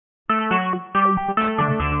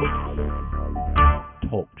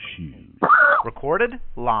Shoes. Recorded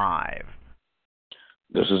live.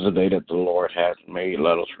 This is the day that the Lord has made.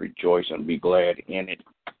 Let us rejoice and be glad in it.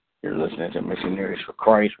 You're listening to Missionaries for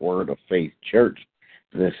Christ, Word of Faith Church.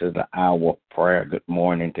 This is the hour of prayer. Good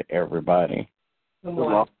morning to everybody. Good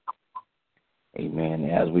morning. Amen.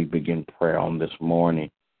 As we begin prayer on this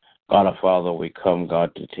morning, God our Father, we come,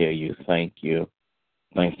 God, to tell you thank you.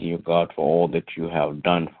 Thank you, God, for all that you have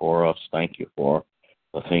done for us. Thank you for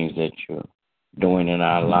the things that you're doing in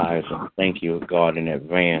our lives. And thank you, God, in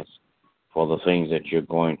advance for the things that you're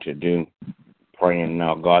going to do. Praying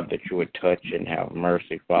now, God, that you would touch and have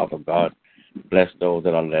mercy, Father God. Bless those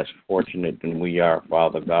that are less fortunate than we are,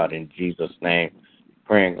 Father God, in Jesus' name.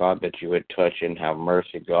 Praying, God, that you would touch and have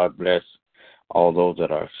mercy. God, bless all those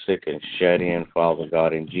that are sick and shut in, Father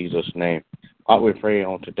God, in Jesus' name. God, we pray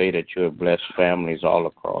on today that you would bless families all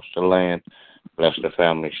across the land. Bless the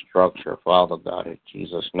family structure, Father God, in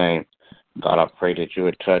Jesus' name. God, I pray that you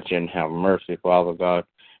would touch and have mercy, Father God.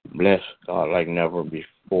 Bless, God, like never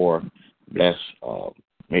before. Bless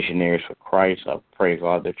Missionaries for Christ. I pray,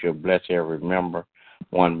 God, that you'll bless every member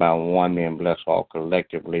one by one, then bless all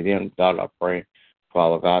collectively. Then, God, I pray,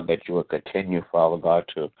 Father God, that you will continue, Father God,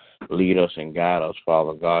 to lead us and guide us,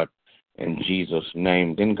 Father God, in Jesus'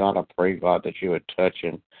 name. Then, God, I pray, God, that you would touch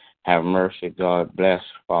and have mercy, God. Bless,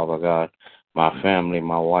 Father God, my family,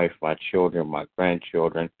 my wife, my children, my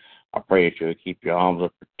grandchildren. I pray that you would keep your arms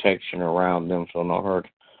of protection around them so no hurt,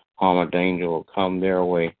 harm, or danger will come their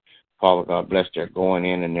way. Father God, bless their going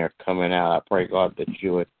in and their coming out. I pray, God, that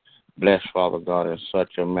you would bless, Father God, in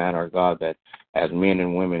such a manner, God, that as men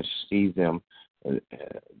and women see them,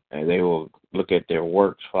 and they will look at their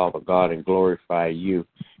works, Father God, and glorify you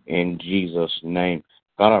in Jesus' name.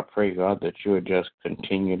 God, I pray, God, that you would just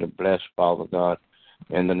continue to bless, Father God,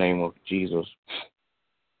 in the name of Jesus.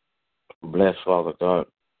 Bless, Father God,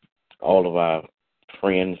 all of our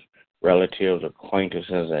friends, relatives,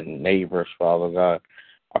 acquaintances, and neighbors, Father God.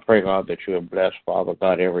 I pray, God, that you would bless, Father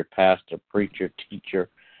God, every pastor, preacher, teacher,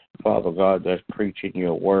 Father God, that's preaching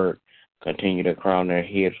your word. Continue to crown their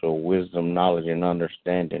heads with wisdom, knowledge, and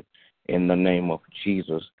understanding in the name of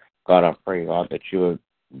Jesus. God, I pray, God, that you would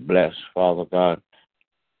bless, Father God,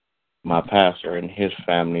 my pastor and his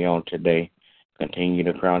family on today. Continue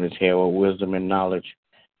to crown his head with wisdom and knowledge,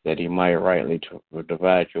 that he might rightly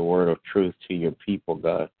divide your word of truth to your people,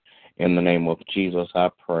 God. In the name of Jesus, I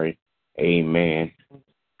pray. Amen.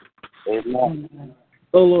 Amen.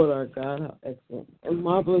 Oh, Lord our God, how excellent and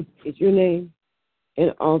marvelous is your name in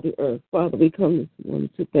all the earth. Father, we come this morning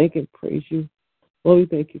to thank and praise you. Lord, we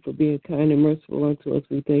thank you for being kind and merciful unto us.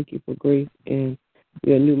 We thank you for grace and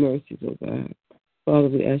your new mercies, oh God. Father,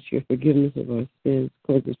 we ask your forgiveness of our sins,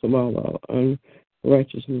 cleanse us from all our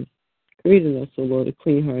unrighteousness. Create in us, O Lord, a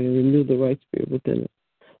clean heart and renew the right spirit within us.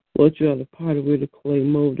 Lord, you are the potter, we're the clay,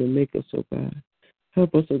 mold and make us, O God.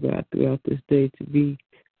 Help us, O God, throughout this day to be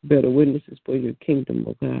better witnesses for your kingdom,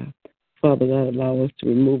 O God. Father God, allow us to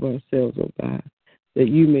remove ourselves, O God, that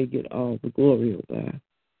you may get all the glory, O God.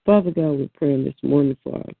 Father God, we're praying this morning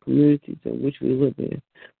for our communities in which we live in.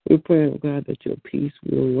 We're praying, O God, that your peace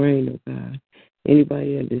will reign, O God.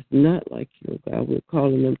 Anybody that is not like you, O God, we're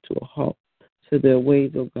calling them to a halt to their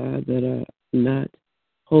ways, O God, that are not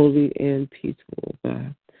holy and peaceful, O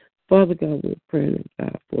God. Father God, we're praying, O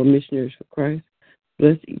God, for Missionaries for Christ.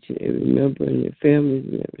 Bless each and every member and their families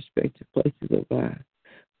in their respective places, oh God.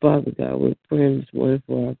 Father God, we're praying this morning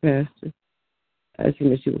for our pastor, asking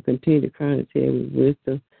that you will continue to crown his head with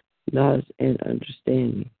wisdom, knowledge, and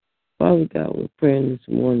understanding. Father God, we're praying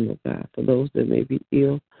this morning, oh God, for those that may be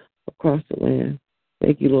ill across the land.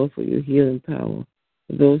 Thank you, Lord, for your healing power.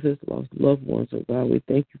 For those that have lost loved ones, oh God, we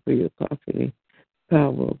thank you for your comforting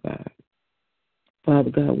power, oh God. Father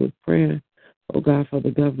God, we're praying, oh God, for the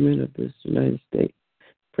government of this United States.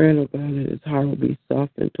 Praying, oh God, that his heart will be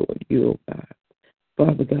softened toward you, oh God.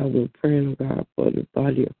 Father God, we're praying, oh God, for the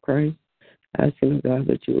body of Christ, asking, oh God,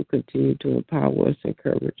 that you will continue to empower us,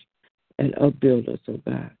 encourage, and upbuild us, oh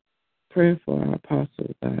God. Praying for our apostle,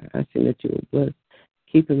 oh God, asking that you will bless,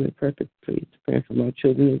 keep him in perfect peace. Praying for my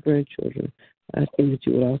children and grandchildren, asking that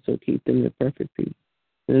you will also keep them in perfect peace.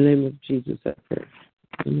 In the name of Jesus, I pray.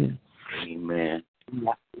 Amen. Amen.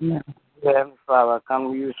 Yeah. Heavenly Father, I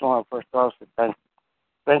come to you this morning first off to thank you.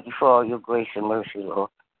 Thank you for all your grace and mercy,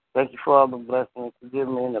 Lord. Thank you for all the blessings you give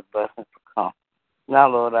me and the blessings to come. Now,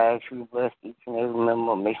 Lord, I ask you to bless each and every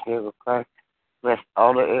member of Missionaries of Christ. Bless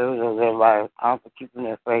all the areas of their life. I'm for keeping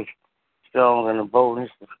their faith strong and the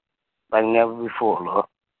boldness like never before, Lord.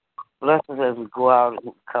 Bless us as we go out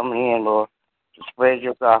and come in, Lord, to spread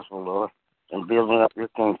your gospel, Lord, and building up your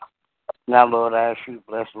kingdom. Now, Lord, I ask you to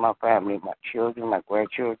bless my family, my children, my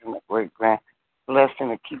grandchildren, my great-grand. bless them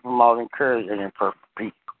and keep them all encouraged and in perfect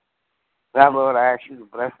peace. Now, Lord, I ask you to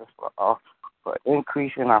bless us for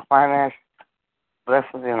increase in our finances, bless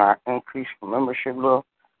us in our increase in membership, Lord.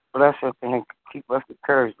 Bless us and keep us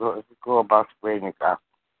encouraged, Lord, as we go about spreading the gospel.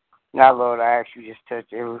 Now, Lord, I ask you just touch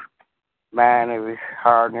every mind, every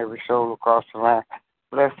heart, and every soul across the land.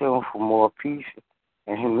 Bless them for more peace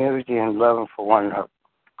and humility and loving for one another.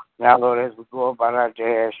 Now, Lord, as we go about our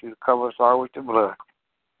day, I ask you to cover us all with the blood.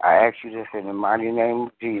 I ask you this in the mighty name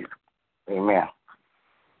of Jesus. Amen.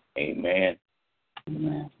 Amen.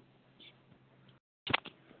 Amen.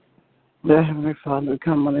 Dear Heavenly Father, we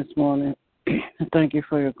come on this morning and thank you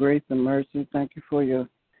for your grace and mercy. Thank you for your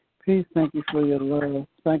peace. Thank you for your love.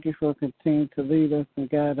 Thank you for continuing to lead us and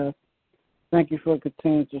guide us. Thank you for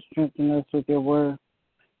continuing to strengthen us with your word.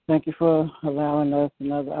 Thank you for allowing us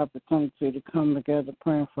another opportunity to come together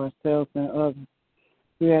praying for ourselves and others.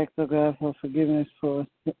 We ask, oh God, for forgiveness for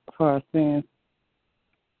our sins.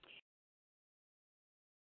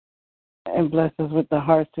 And bless us with the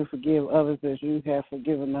hearts to forgive others as you have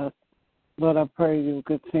forgiven us. Lord, I pray you will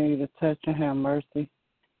continue to touch and have mercy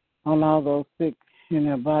on all those sick in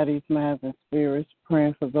their bodies, minds, and spirits,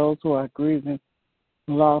 praying for those who are grieving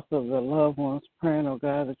loss of their loved ones, praying, oh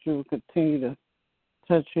God, that you will continue to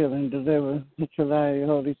touch, heal, and deliver, that you allow your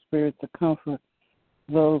Holy Spirit to comfort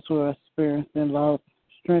those who are experiencing loss.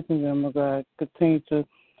 Strengthen them, oh God. Continue to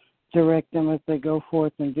direct them as they go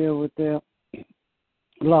forth and deal with their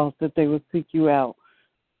loss, that they will seek you out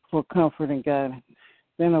for comfort and guidance.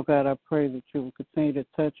 Then, oh God, I pray that you will continue to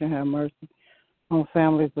touch and have mercy on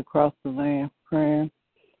families across the land, praying,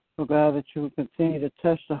 oh God, that you will continue to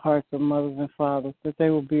touch the hearts of mothers and fathers, that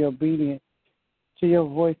they will be obedient to your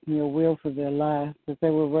voice and your will for their lives, that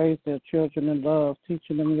they will raise their children in love,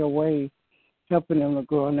 teaching them your ways, helping them to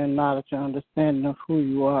grow in their knowledge and understanding of who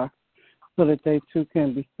you are, so that they too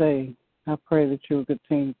can be saved. I pray that you will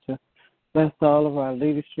continue to bless all of our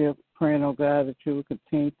leadership, praying, oh God, that you will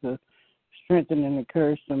continue to strengthen and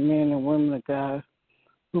encourage the men and women of God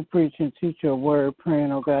who preach and teach your word,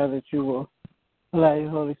 praying, oh God, that you will allow your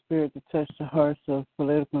Holy Spirit to touch the hearts of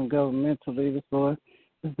political and governmental leaders, Lord,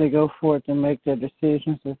 as they go forth and make their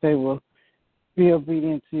decisions, that they will be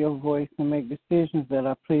obedient to your voice and make decisions that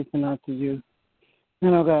are pleasing unto you.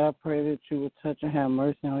 And, oh God, I pray that you will touch and have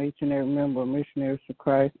mercy on each and every member of Missionaries for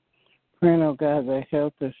Christ, praying, oh God, that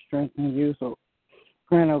health is strength and use.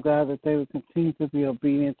 Praying, oh God, that they will continue to be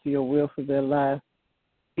obedient to your will for their lives,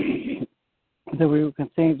 that we will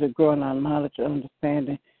continue to grow in our knowledge and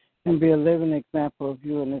understanding and be a living example of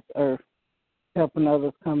you on this earth, helping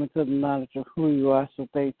others come into the knowledge of who you are so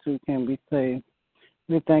they too can be saved.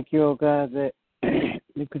 We thank you, oh God, that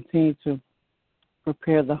you continue to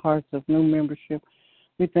prepare the hearts of new membership.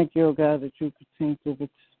 We thank you, oh God, that you continue to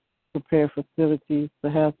prepare facilities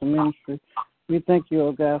to have the ministry. We thank you,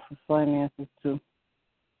 oh God, for finances to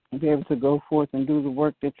be able to go forth and do the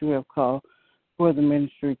work that you have called for the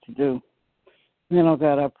ministry to do. Then, oh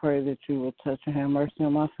God, I pray that you will touch and have mercy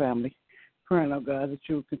on my family. Praying, oh God, that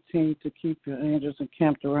you will continue to keep your angels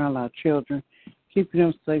encamped around our children, keeping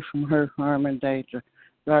them safe from hurt, harm, and danger,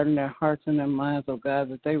 guarding their hearts and their minds, oh God,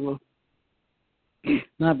 that they will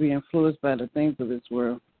not be influenced by the things of this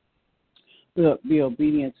world, but be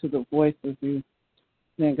obedient to the voice of you.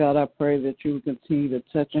 Then, God, I pray that you will continue to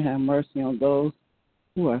touch and have mercy on those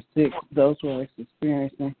who are sick, those who are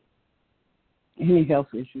experiencing any health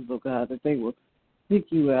issues, oh God, that they will seek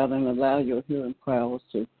you out and allow your healing powers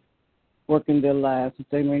to work in their lives, that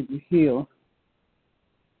they may be healed,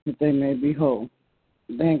 that they may be whole.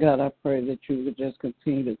 Then, God, I pray that you would just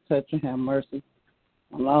continue to touch and have mercy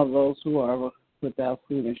on all those who are without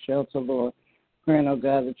food and shelter, Lord. Praying, oh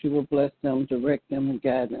God, that you will bless them, direct them, and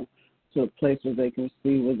guide them to a place where they can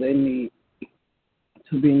receive what they need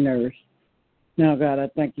to be nourished. Now, God, I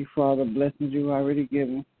thank you for all the blessings you've already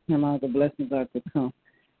given and all the blessings are to come.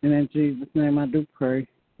 And in Jesus' name I do pray.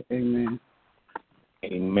 Amen.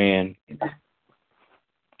 Amen.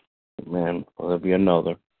 Amen. Will there be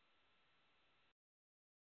another?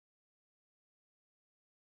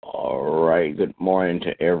 All right. Good morning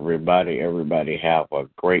to everybody. Everybody have a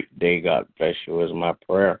great day. God bless you is my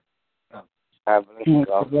prayer. God bless you.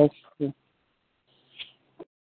 God bless you.